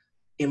so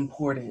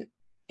important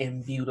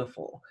and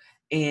beautiful.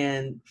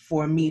 And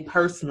for me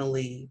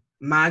personally,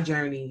 my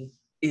journey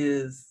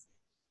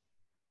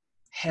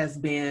has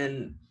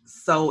been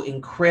so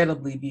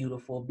incredibly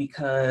beautiful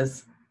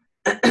because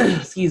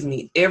excuse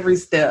me, every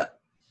step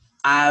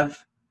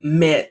I've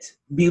met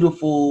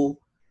beautiful,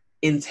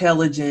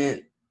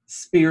 intelligent,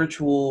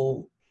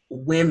 spiritual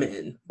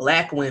women,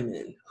 Black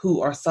women,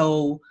 who are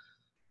so,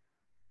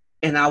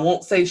 and I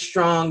won't say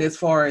strong as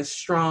far as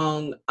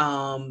strong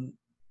and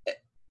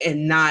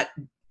not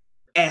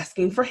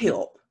asking for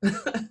help,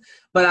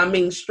 but I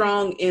mean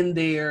strong in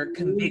their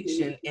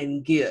conviction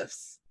and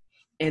gifts.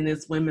 And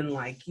it's women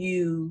like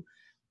you,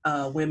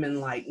 women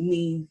like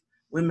me,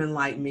 women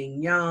like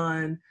Ming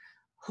Yan,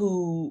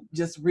 who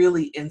just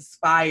really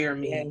inspire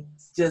me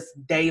just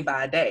day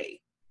by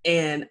day.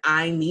 And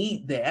I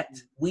need that.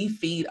 We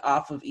feed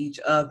off of each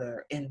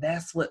other, and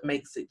that's what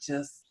makes it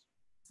just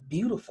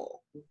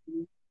beautiful.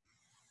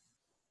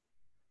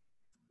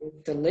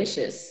 It's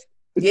delicious.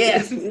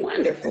 Yes. It's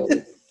wonderful.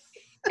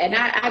 And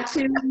I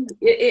too,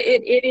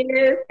 it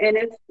is, and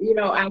it's, you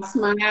know, I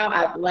smile,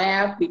 I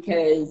laugh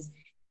because,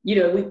 you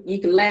know, you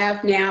can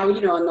laugh now,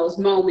 you know, in those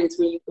moments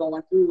when you're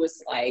going through,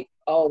 it's like,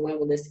 oh, when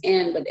will this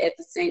end? But at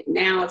the same,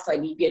 now it's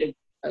like you get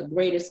a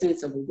greater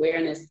sense of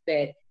awareness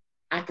that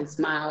I can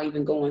smile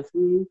even going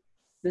through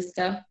this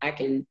stuff. I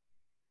can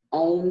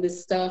own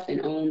this stuff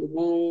and own the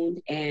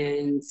wound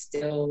and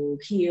still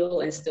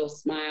heal and still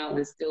smile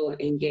and still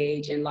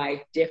engage in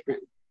life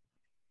differently.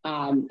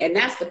 And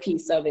that's the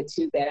piece of it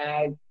too that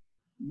I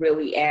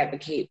really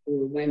advocate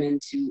for women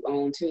to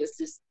own too. It's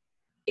just,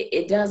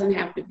 it doesn't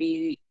have to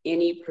be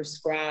any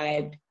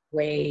prescribed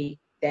way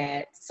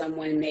that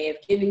someone may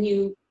have given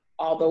you,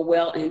 although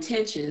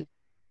well-intentioned.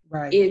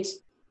 Right. It's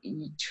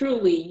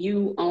truly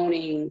you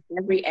owning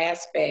every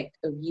aspect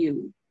of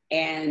you.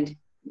 And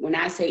when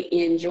I say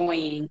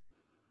enjoying,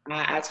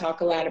 I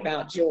talk a lot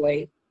about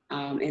joy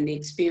and the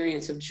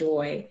experience of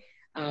joy,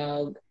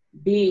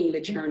 being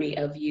the journey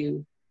of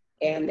you,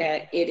 and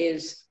that it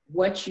is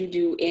what you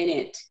do in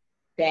it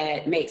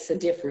that makes a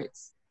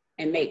difference,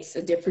 and makes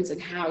a difference in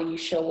how you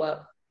show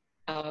up,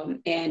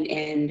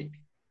 and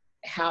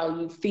how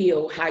you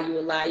feel, how you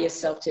allow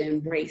yourself to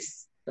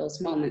embrace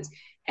those moments.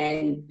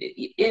 And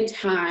in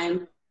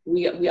time,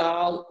 we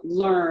all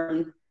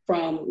learn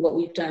from what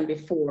we've done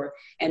before.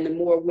 And the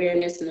more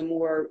awareness and the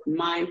more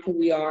mindful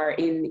we are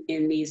in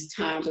these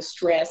times of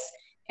stress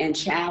and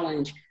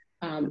challenge,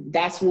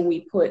 that's when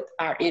we put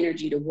our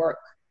energy to work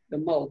the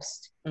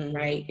most,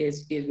 right?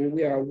 Is when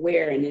we are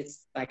aware, and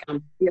it's like,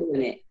 I'm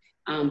feeling it.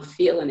 I'm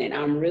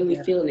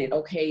really feeling it.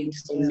 Okay,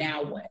 so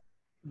now what?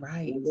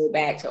 Right. Go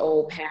back to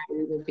old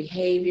patterns of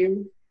behavior,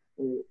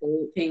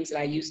 old things that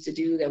I used to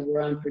do that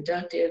were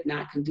unproductive,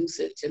 not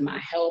conducive to my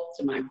health,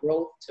 to my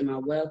growth, to my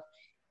wealth.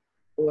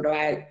 Or do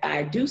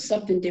I do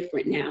something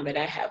different now that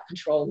I have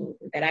control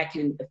over, that I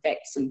can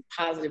affect some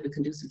positive and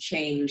conducive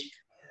change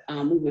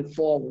moving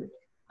forward,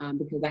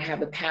 because I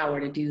have the power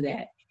to do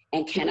that.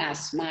 And can I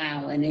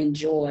smile and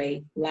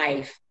enjoy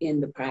life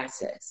in the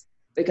process?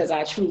 Because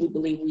I truly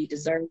believe we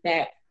deserve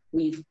that.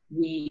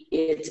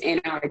 It's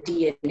in our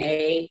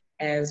DNA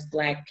as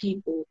Black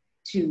people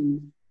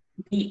to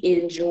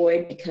be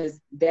enjoyed,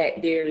 because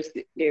that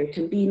there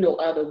can be no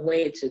other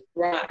way to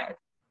thrive,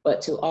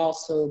 but to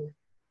also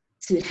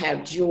to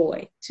have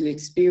joy, to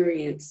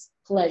experience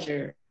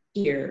pleasure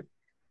here,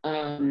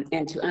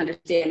 and to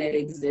understand that it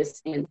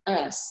exists in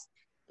us.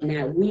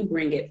 Now we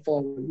bring it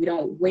forward. We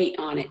don't wait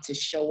on it to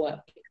show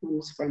up. It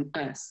comes from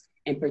us,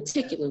 and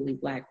particularly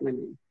Black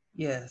women.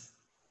 Yes.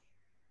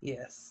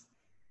 Yes.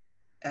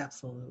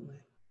 Absolutely.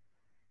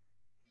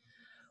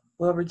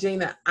 Well,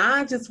 Regina,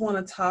 I just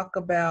want to talk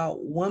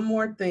about one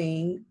more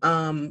thing.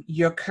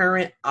 Your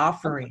current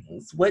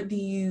offerings. What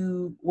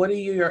are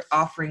your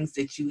offerings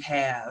that you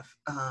have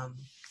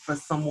for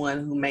someone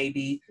who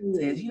maybe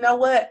says, you know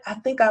what, I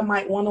think I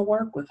might want to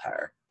work with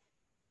her?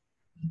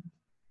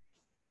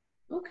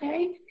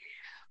 Okay.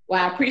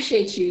 Well, I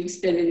appreciate you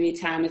spending me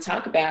time to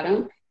talk about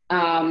them.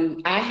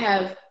 I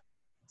have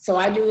So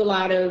I do a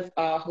lot of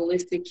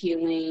holistic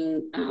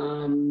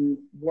healing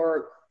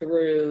work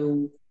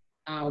through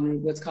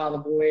what's called the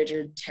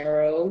Voyager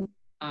Tarot.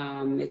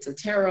 It's a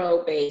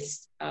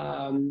tarot-based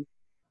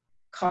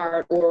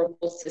card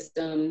oracle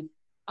system.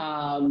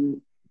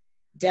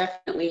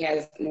 Definitely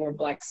has more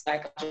Black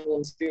psychological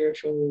and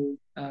spiritual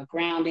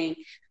grounding.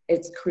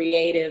 It's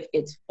creative,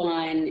 it's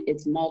fun,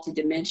 it's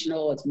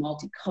multidimensional, it's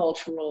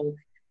multicultural,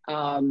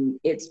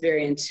 it's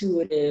very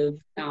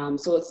intuitive.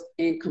 So it's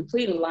in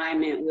complete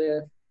alignment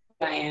with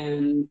who I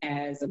am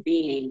as a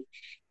being.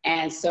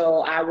 And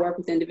so I work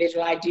with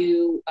individuals. I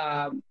do,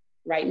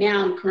 right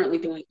now, I'm currently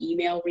doing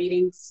email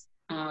readings.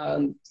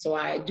 So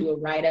I do a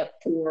write-up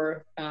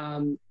for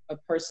a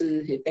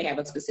person if they have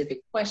a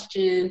specific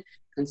question,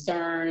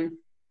 concern,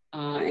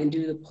 and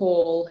do the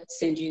poll,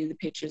 send you the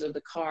pictures of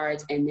the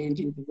cards, and then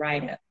do the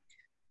write-up.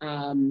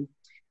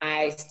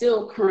 I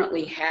still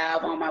currently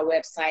have on my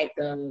website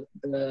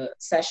the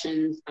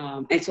sessions,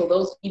 and so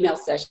those email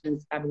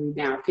sessions, I believe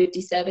now are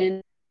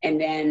 57, and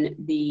then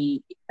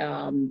the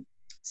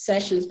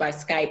sessions by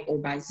Skype or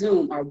by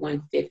Zoom are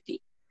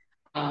 150.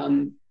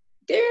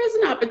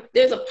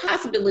 There's a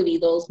possibility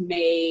those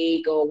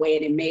may go away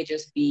and it may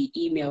just be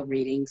email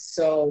readings.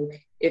 So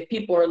if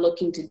people are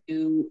looking to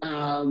do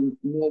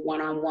more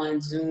one-on-one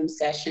Zoom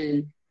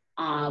session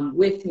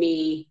with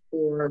me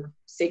for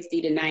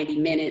 60 to 90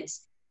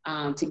 minutes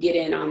to get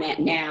in on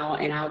that now,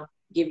 and I'll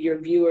give your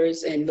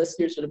viewers and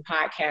listeners of the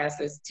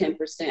podcast as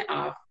 10%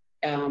 off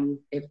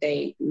if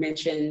they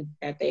mention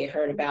that they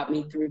heard about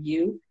me through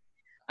you.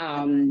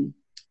 And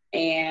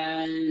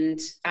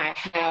I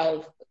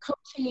have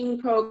coaching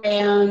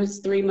programs,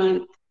 3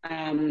 months,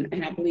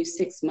 and I believe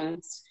 6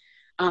 months.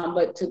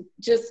 But to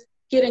just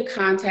get in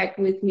contact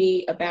with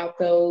me about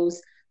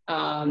those,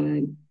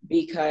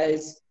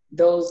 because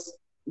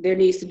there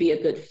needs to be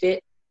a good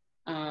fit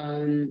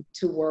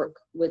to work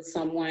with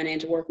someone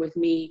and to work with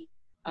me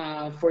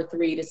for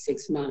 3 to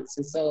 6 months.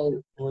 And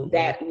so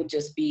that would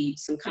just be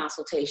some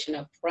consultation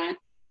up front.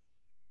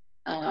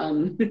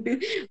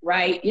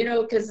 Right,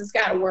 because it's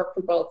got to work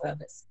for both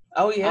of us.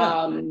 Oh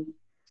yeah.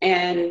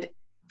 And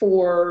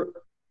for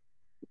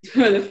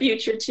the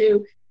future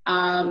too,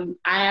 I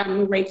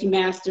am a Reiki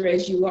master,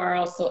 as you are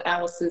also,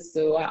 Allison.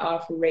 So I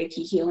offer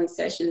Reiki healing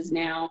sessions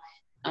now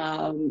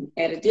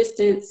at a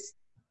distance,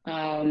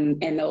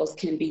 and those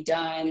can be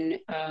done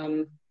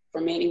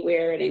from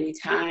anywhere at any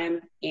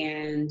time.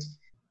 And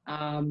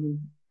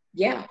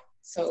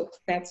so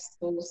that's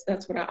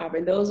what I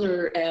offer. Those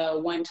are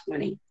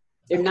 120.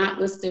 They're not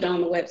listed on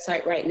the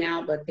website right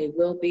now, but they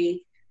will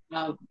be.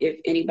 If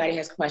anybody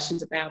has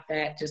questions about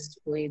that, just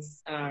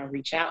please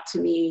reach out to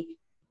me,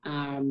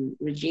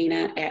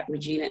 Regina at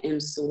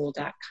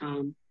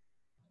reginamsewell.com,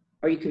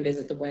 or you can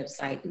visit the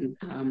website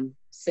and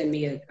send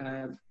me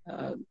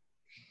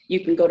you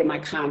can go to my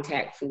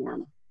contact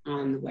form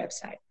on the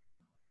website.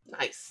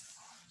 Nice.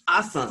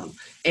 Awesome.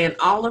 And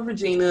all of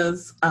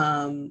Regina's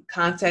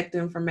contact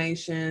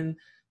information,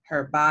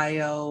 her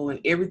bio, and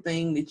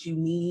everything that you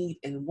need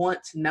and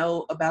want to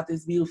know about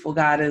this beautiful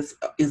goddess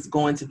is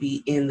going to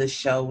be in the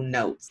show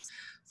notes.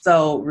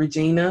 So,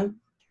 Regina,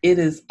 it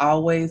is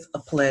always a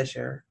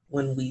pleasure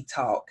when we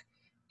talk.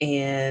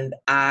 And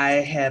I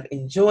have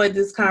enjoyed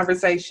this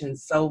conversation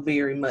so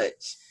very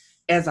much,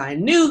 as I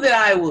knew that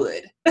I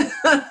would.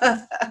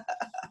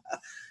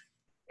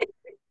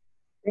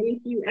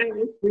 Thank you,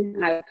 Allison.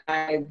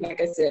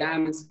 Like I said,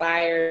 I'm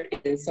inspired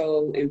and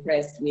so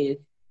impressed with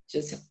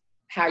just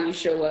how you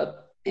show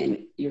up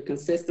and your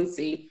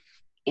consistency.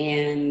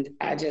 And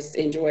I just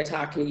enjoy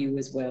talking to you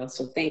as well.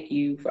 So thank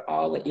you for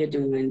all that you're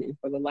doing and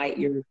for the light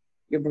you're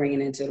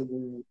bringing into the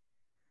world.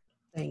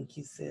 Thank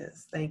you,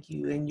 sis. Thank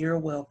you. And you're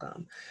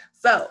welcome.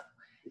 So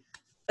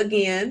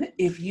again,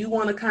 if you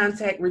want to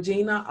contact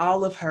Regina,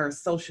 all of her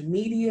social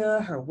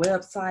media, her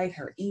website,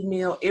 her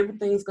email,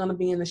 everything's going to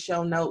be in the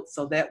show notes.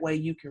 So that way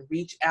you can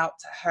reach out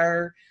to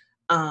her.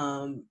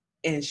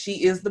 And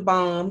she is the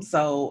bomb.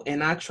 So,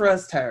 and I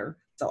trust her.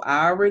 So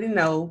I already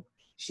know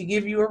she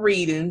give you a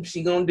reading.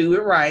 She going to do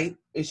it right.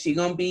 And she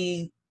going to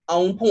be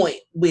on point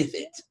with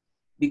it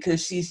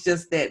because she's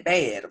just that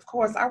bad. Of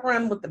course, I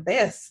run with the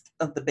best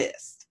of the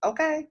best.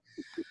 Okay.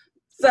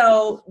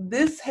 So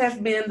this has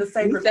been the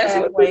Sacred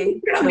Pathway.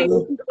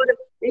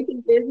 They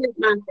can visit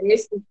my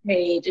Facebook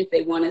page if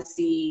they want to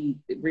see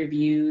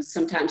reviews.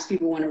 Sometimes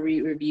people want to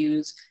read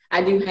reviews.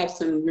 I do have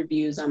some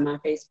reviews on my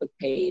Facebook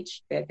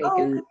page that they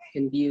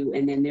can view.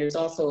 And then there's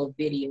also a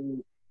video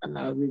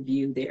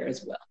review there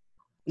as well.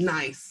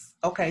 Nice.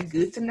 Okay,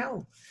 good to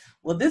know.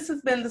 Well, this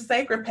has been the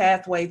Sacred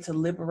Pathway to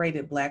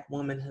Liberated Black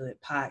Womanhood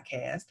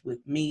podcast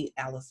with me,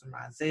 Allison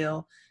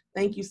Rozelle.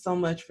 Thank you so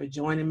much for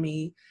joining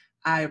me.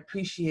 I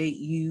appreciate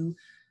you.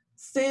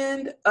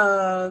 Send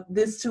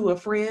this to a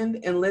friend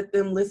and let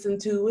them listen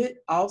to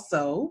it.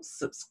 Also,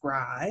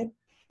 subscribe,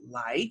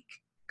 like,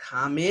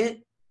 comment,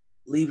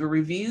 leave a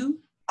review,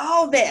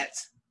 all that,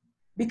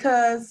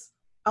 because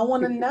I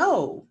want to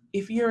know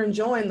if you're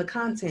enjoying the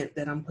content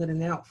that I'm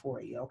putting out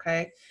for you,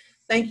 okay?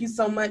 Thank you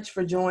so much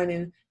for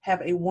joining.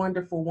 Have a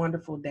wonderful,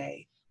 wonderful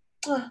day.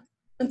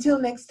 Until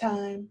next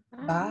time,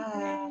 Bye.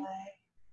 bye.